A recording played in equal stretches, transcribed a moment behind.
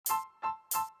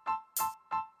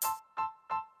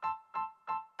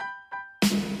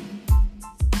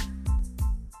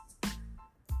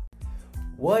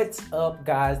What's up,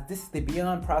 guys? This is the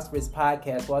Beyond Prosperous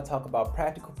podcast where I talk about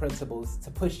practical principles to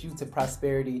push you to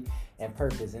prosperity and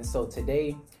purpose. And so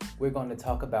today we're going to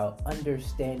talk about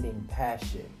understanding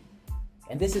passion.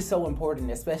 And this is so important,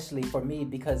 especially for me,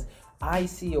 because I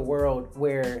see a world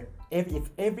where if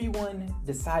everyone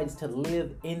decides to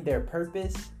live in their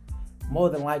purpose, more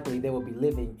than likely they will be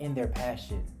living in their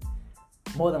passion.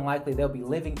 More than likely, they'll be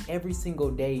living every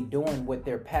single day doing what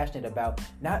they're passionate about,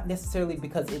 not necessarily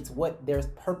because it's what their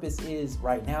purpose is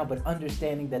right now, but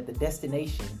understanding that the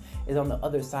destination is on the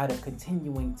other side of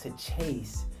continuing to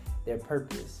chase their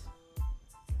purpose.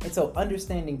 And so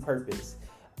understanding purpose,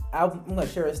 I'm going to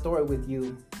share a story with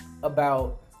you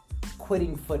about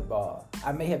quitting football.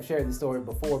 I may have shared the story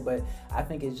before, but I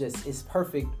think it's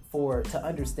perfect to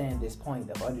understand this point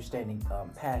of understanding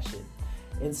passion.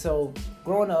 And so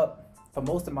growing up, for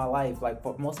most of my life,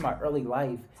 for most of my early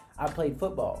life, I played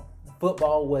football.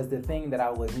 Football was the thing that I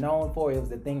was known for. It was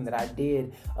the thing that I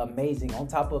did amazing on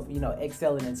top of,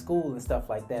 excelling in school and stuff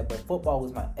like that. But football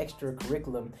was my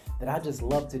extracurriculum that I just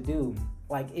loved to do.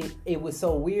 It was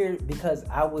so weird because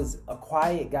I was a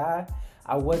quiet guy.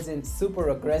 I wasn't super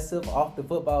aggressive off the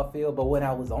football field, but when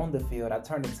I was on the field, I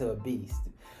turned into a beast.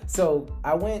 So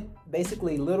I went I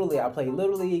played Little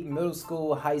League, middle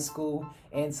school, high school,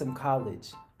 and some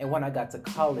college. And when I got to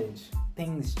college,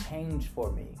 things changed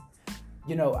for me.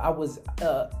 I was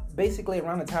basically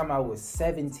around the time I was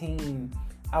 17,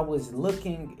 I was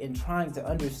looking and trying to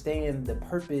understand the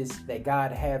purpose that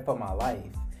God had for my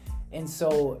life. And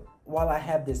so while I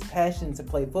have this passion to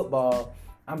play football,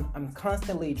 I'm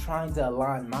constantly trying to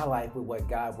align my life with what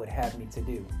God would have me to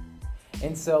do.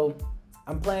 And so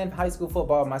I'm playing high school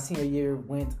football. My senior year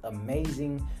went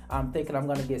amazing. I'm thinking I'm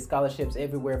going to get scholarships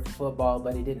everywhere for football,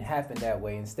 but it didn't happen that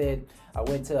way. Instead, I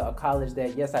went to a college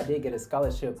that, yes, I did get a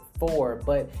scholarship for,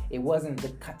 but it wasn't the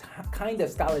kind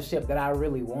of scholarship that I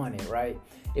really wanted, right?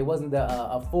 It wasn't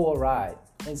a full ride.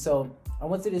 And so I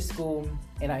went to this school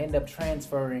and I ended up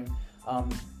transferring.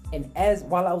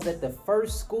 While I was at the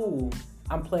first school,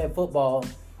 I'm playing football,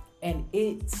 and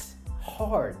it's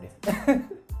hard.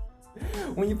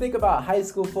 When you think about high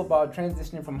school football,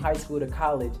 transitioning from high school to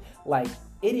college,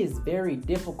 it is very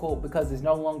difficult because it's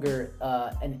no longer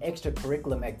an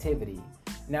extracurricular activity.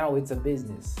 Now it's a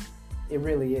business. It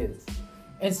really is.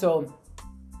 And so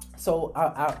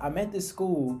I'm at this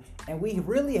school, and we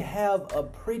really have a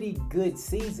pretty good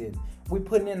season. We're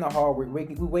putting in the hard work.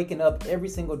 We're waking up every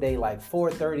single day,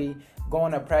 4:30,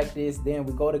 going to practice, then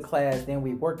we go to class, then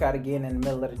we work out again in the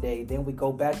middle of the day, then we go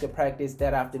back to practice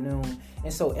that afternoon.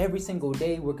 And so every single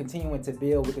day we're continuing to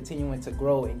build, we're continuing to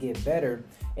grow and get better.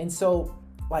 And so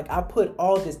I put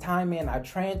all this time in, I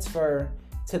transfer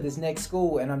to this next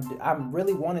school, and I'm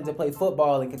really wanting to play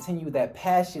football and continue that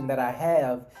passion that I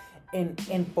have. And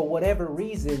for whatever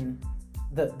reason,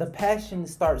 the passion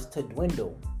starts to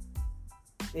dwindle.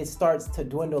 It starts to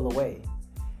dwindle away.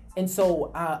 And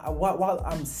so while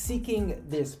I'm seeking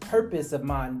this purpose of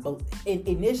mine,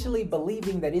 initially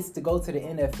believing that it's to go to the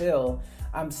NFL,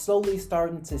 I'm slowly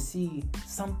starting to see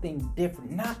something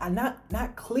different.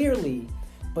 Not clearly,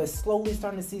 but slowly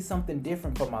starting to see something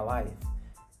different for my life.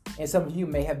 And some of you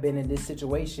may have been in this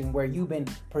situation where you've been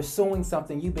pursuing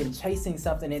something, you've been chasing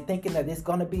something and thinking that it's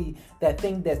going to be that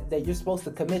thing that you're supposed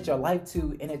to commit your life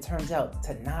to, and it turns out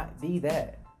to not be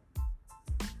that.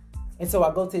 And so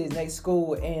I go to this next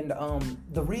school, and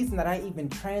the reason that I even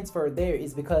transferred there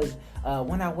is because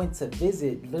when I went to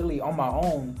visit, literally on my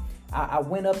own, I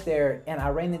went up there and I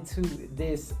ran into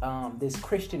this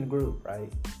Christian group,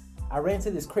 right? I ran into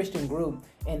this Christian group,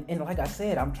 and like I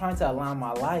said, I'm trying to align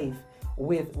my life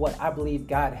with what I believe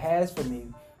God has for me.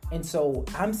 And so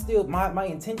I'm still, my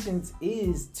intentions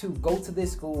is to go to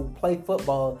this school, play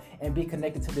football, and be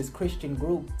connected to this Christian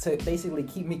group to basically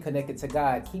keep me connected to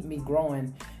God, keep me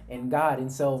growing in God. And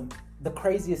so the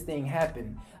craziest thing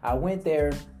happened. I went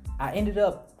there, I ended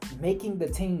up making the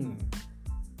team,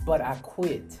 but I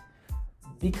quit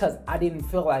because I didn't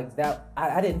feel like that.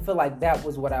 I didn't feel like that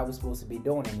was what I was supposed to be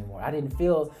doing anymore. I didn't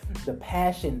feel the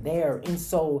passion there. And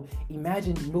so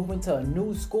imagine moving to a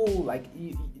new school,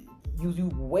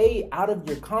 you way out of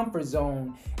your comfort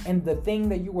zone, and the thing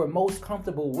that you were most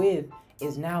comfortable with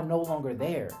is now no longer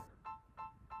there.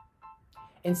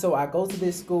 And so I go to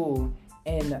this school,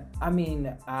 and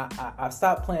I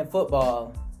stopped playing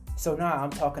football. So now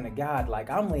I'm talking to God,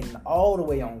 I'm leaning all the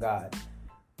way on God.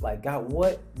 God,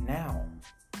 what now?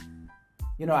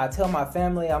 I tell my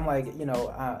family, I'm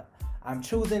I'm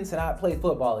choosing to not play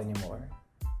football anymore.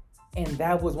 And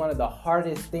that was one of the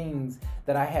hardest things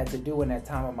that I had to do in that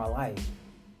time of my life.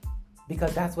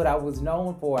 because that's what I was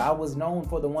known for. I was known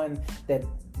for the one that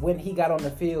when he got on the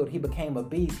field, he became a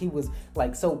beast. He was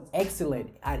like so excellent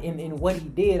in what he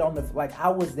did on the, like, I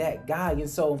was that guy. And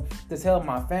so to tell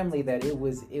my family that it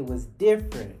was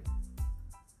different.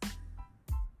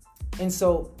 And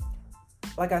so,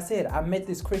 like I said, I met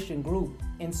this Christian group.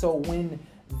 And so when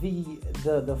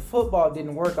the football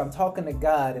didn't work, I'm talking to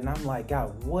God and I'm like,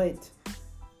 God, what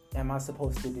am I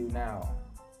supposed to do now?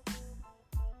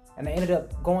 And I ended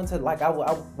up going to, like,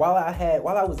 while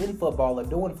I was in football or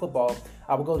doing football,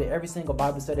 I would go to every single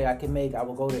Bible study I could make. I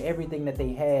would go to everything that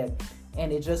they had.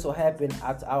 And it just so happened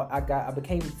I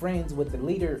became friends with the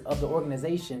leader of the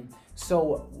organization.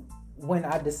 So when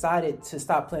I decided to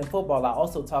stop playing football, I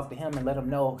also talked to him and let him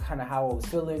know kind of how I was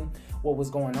feeling, what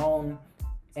was going on.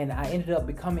 And I ended up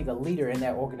becoming a leader in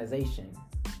that organization.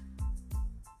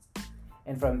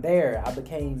 And from there, I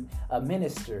became a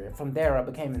minister. From there, I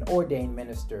became an ordained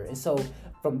minister. And so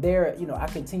from there, I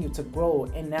continued to grow.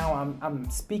 And now I'm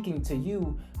speaking to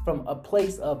you from a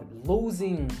place of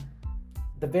losing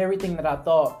the very thing that I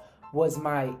thought was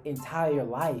my entire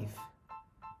life,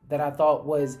 that I thought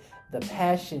was the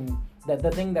passion, that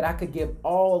the thing that I could give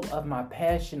all of my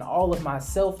passion, all of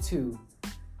myself to.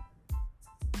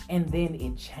 And then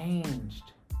it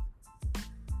changed.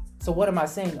 So what am I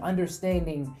saying?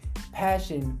 Understanding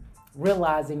passion,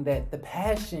 realizing that the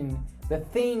passion, the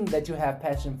thing that you have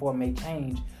passion for may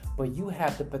change, but you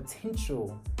have the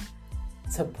potential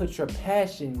to put your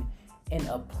passion in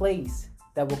a place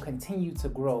that will continue to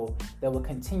grow, that will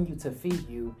continue to feed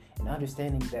you, and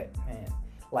understanding that, man,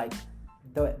 like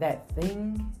that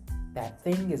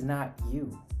thing is not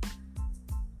you.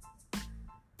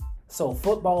 So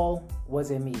football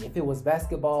wasn't me. If it was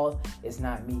basketball, it's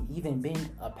not me. Even being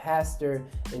a pastor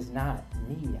is not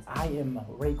me. I am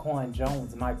Raekwon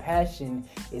Jones. My passion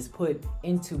is put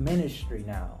into ministry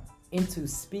now, into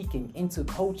speaking, into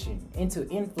coaching, into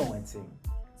influencing.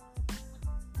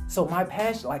 So my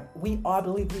passion, like I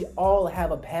believe we all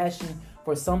have a passion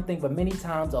for something, but many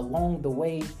times along the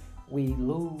way, we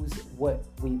lose what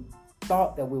we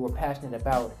thought that we were passionate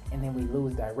about, and then we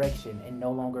lose direction and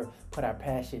no longer put our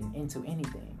passion into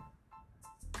anything.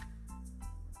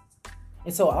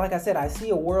 And so, like I said, I see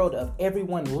a world of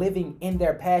everyone living in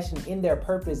their passion, in their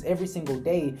purpose every single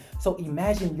day. So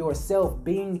imagine yourself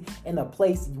being in a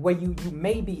place where you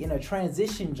may be in a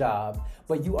transition job,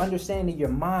 but you understand in your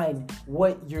mind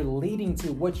what you're leading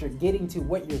to, what you're getting to,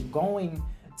 what you're going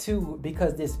to,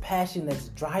 because this passion that's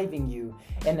driving you.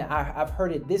 And I've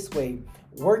heard it this way: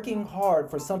 working hard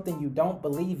for something you don't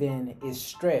believe in is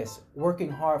stress.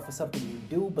 Working hard for something you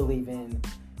do believe in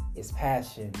is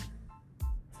passion.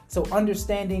 So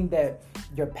understanding that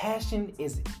your passion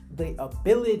is the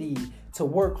ability to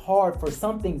work hard for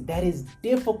something that is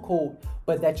difficult,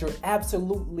 but that you're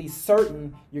absolutely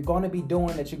certain you're going to be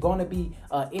doing, that you're going to be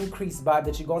increased by,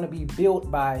 that you're going to be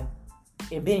built by,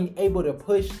 and being able to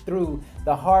push through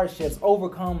the hardships,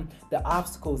 overcome the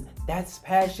obstacles, that's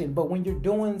passion. But when you're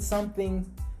doing something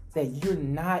that you're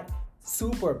not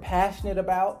super passionate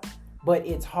about, but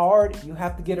it's hard, you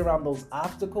have to get around those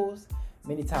obstacles,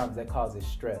 many times that causes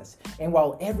stress. And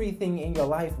while everything in your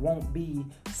life won't be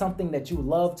something that you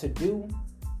love to do,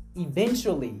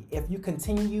 eventually, if you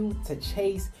continue to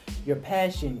chase your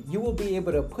passion, you will be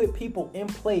able to put people in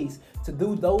place to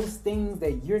do those things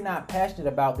that you're not passionate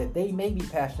about, that they may be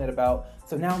passionate about.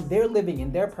 So now they're living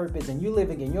in their purpose and you're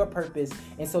living in your purpose.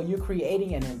 And so you're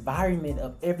creating an environment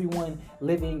of everyone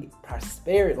living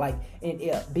prosperity, like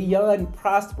beyond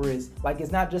prosperous. Like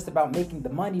it's not just about making the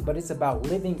money, but it's about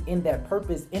living in that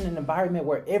purpose in an environment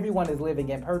where everyone is living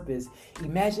in purpose.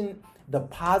 Imagine the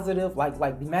positive, like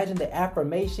imagine the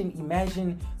affirmation,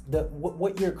 imagine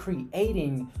what you're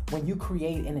creating when you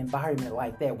create an environment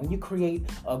like that, when you create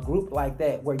a group like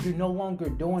that, where you're no longer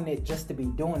doing it just to be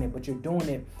doing it, but you're doing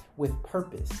it with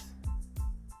purpose.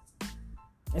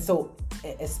 And so,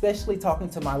 especially talking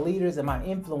to my leaders and my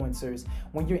influencers,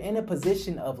 when you're in a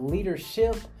position of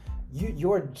leadership,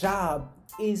 your job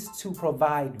is to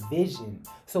provide vision.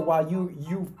 So while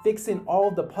you fixing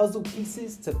all the puzzle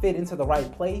pieces to fit into the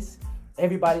right place,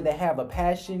 everybody that have a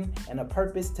passion and a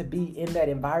purpose to be in that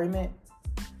environment,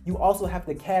 you also have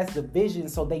to cast the vision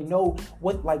so they know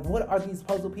what are these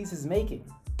puzzle pieces making.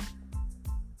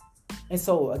 And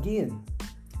so again,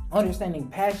 understanding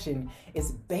passion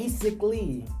is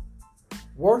basically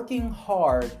working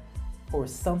hard for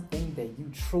something that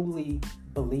you truly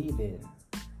believe in.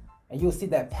 And you'll see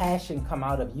that passion come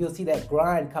out of you. You'll see that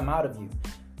grind come out of you.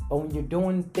 But when you're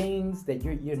doing things that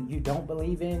you don't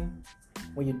believe in,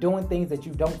 when you're doing things that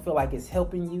you don't feel like it's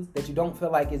helping you, that you don't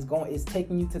feel like it's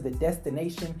taking you to the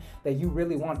destination that you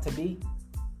really want to be,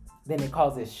 then it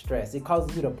causes stress. It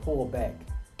causes you to pull back.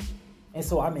 And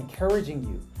so I'm encouraging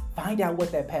you, find out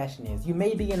what that passion is. You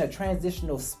may be in a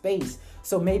transitional space,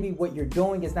 so maybe what you're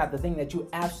doing is not the thing that you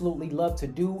absolutely love to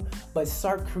do, but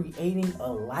start creating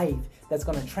a life that's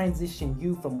going to transition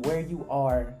you from where you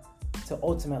are to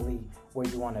ultimately where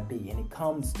you want to be. And it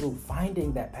comes through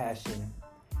finding that passion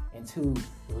and to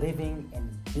living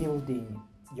and building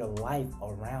your life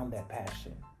around that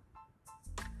passion.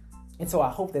 And so I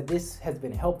hope that this has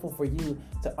been helpful for you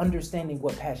to understanding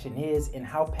what passion is and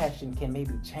how passion can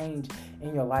maybe change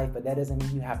in your life, but that doesn't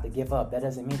mean you have to give up. That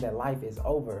doesn't mean that life is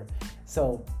over.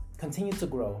 So continue to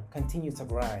grow, continue to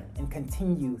grind, and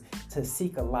continue to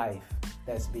seek a life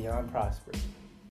that's beyond prosperous.